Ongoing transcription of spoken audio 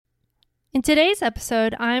In today's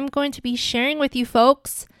episode, I'm going to be sharing with you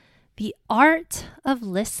folks the art of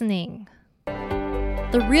listening.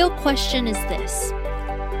 The real question is this: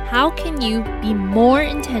 how can you be more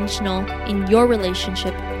intentional in your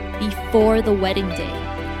relationship before the wedding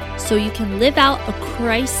day so you can live out a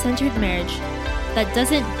Christ-centered marriage that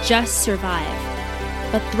doesn't just survive,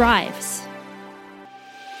 but thrives?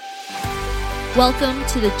 Welcome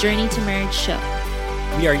to the Journey to Marriage show.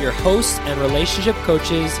 We are your hosts and relationship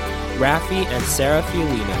coaches, Rafi and Sarah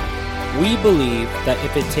Fiolina. We believe that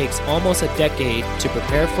if it takes almost a decade to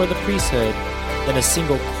prepare for the priesthood, then a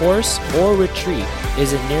single course or retreat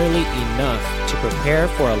isn't nearly enough to prepare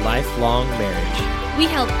for a lifelong marriage. We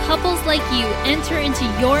help couples like you enter into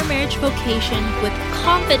your marriage vocation with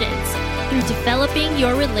confidence through developing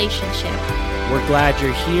your relationship. We're glad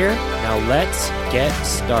you're here. Now let's get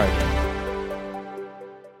started.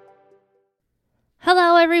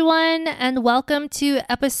 Hello, everyone, and welcome to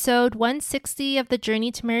episode 160 of the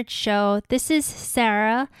Journey to Marriage show. This is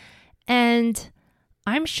Sarah, and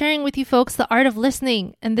I'm sharing with you folks the art of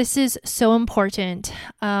listening, and this is so important.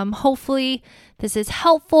 Hopefully, this is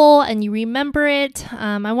helpful and you remember it.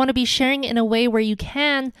 I want to be sharing it in a way where you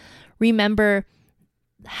can remember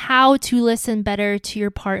how to listen better to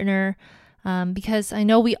your partner, because I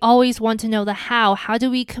know we always want to know the how. How do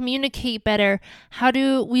we communicate better? How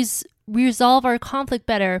do we resolve our conflict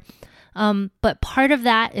better? But part of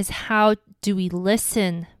that is how do we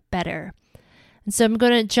listen better? And so I'm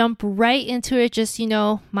going to jump right into it. Just,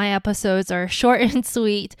 my episodes are short and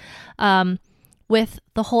sweet, with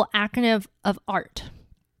the whole acronym of ART,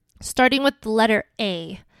 starting with the letter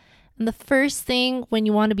A. And the first thing when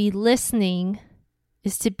you want to be listening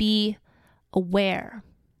is to be aware.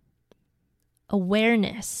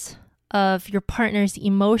 Awareness of your partner's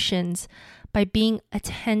emotions by being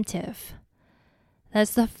attentive.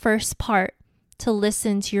 That's the first part, to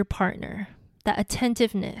listen to your partner, that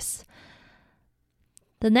attentiveness.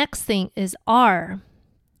 The next thing is R,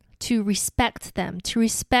 to respect them, to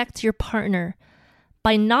respect your partner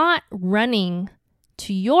by not running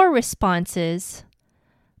to your responses,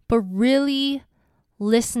 but really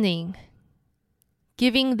listening,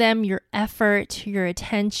 giving them your effort, your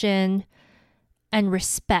attention, and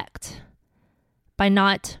respect by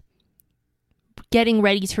not getting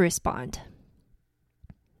ready to respond.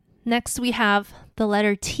 Next, we have the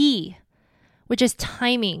letter T, which is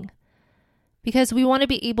timing, because we want to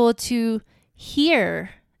be able to hear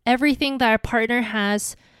everything that our partner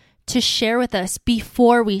has to share with us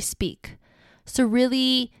before we speak. So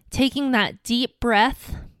really taking that deep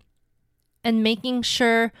breath and making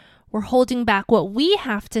sure we're holding back what we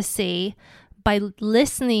have to say by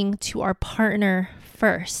listening to our partner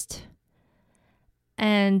first.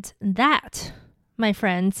 And that, my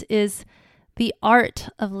friends, is the art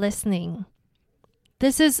of listening.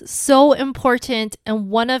 This is so important and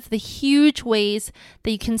one of the huge ways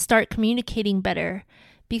that you can start communicating better,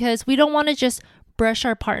 because we don't want to just brush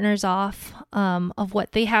our partners off of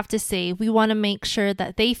what they have to say. We want to make sure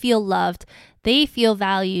that they feel loved, they feel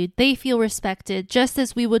valued, they feel respected, just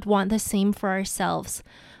as we would want the same for ourselves,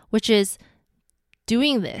 which is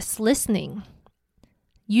doing this, listening,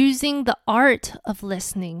 using the art of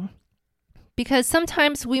listening. Because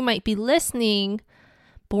sometimes we might be listening,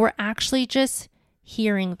 but we're actually just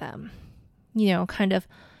hearing them, kind of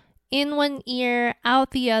in one ear,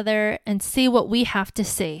 out the other, and say what we have to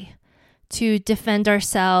say to defend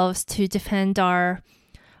ourselves, to defend our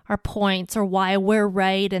points, or why we're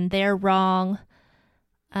right and they're wrong.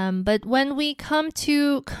 But when we come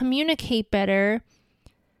to communicate better,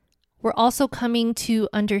 we're also coming to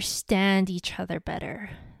understand each other better.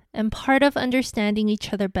 And part of understanding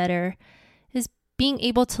each other better is being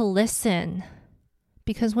able to listen.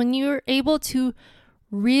 Because when you're able to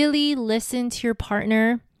really listen to your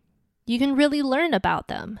partner, you can really learn about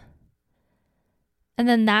them. And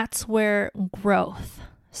then that's where growth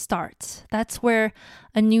starts. That's where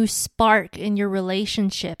a new spark in your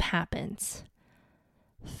relationship happens.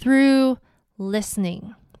 Through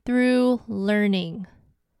listening, through learning.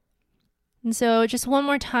 And so just one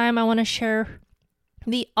more time, I want to share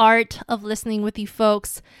the art of listening with you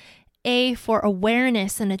folks. A for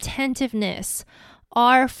awareness and attentiveness.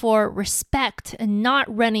 R for respect and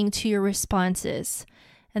not running to your responses.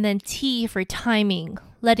 And then T for timing,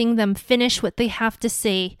 letting them finish what they have to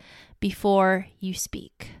say before you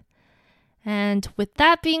speak. And with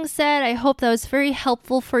that being said, I hope that was very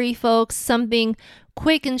helpful for you folks. Something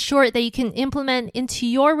quick and short that you can implement into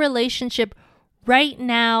your relationship right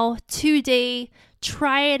now, today.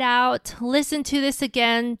 Try it out. Listen to this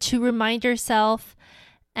again to remind yourself.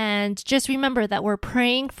 And just remember that we're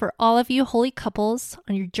praying for all of you holy couples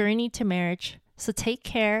on your journey to marriage. So take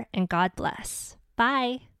care and God bless.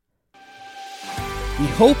 Bye. We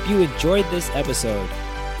hope you enjoyed this episode.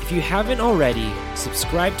 If you haven't already,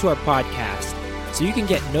 subscribe to our podcast so you can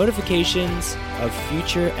get notifications of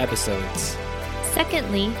future episodes.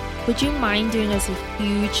 Secondly, would you mind doing us a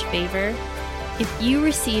huge favor? If you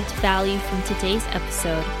received value from today's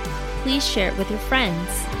episode, please share it with your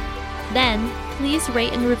friends. Then, please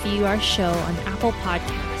rate and review our show on Apple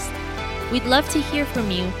Podcasts. We'd love to hear from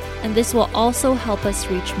you, and this will also help us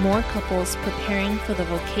reach more couples preparing for the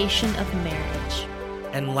vocation of marriage.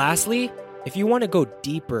 And lastly, if you want to go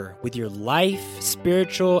deeper with your life,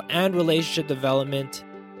 spiritual, and relationship development,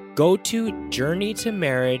 go to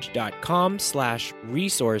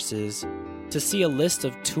journeytomarriage.com/resources to see a list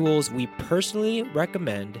of tools we personally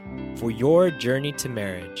recommend for your journey to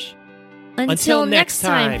marriage. Until next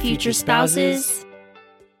time, future spouses.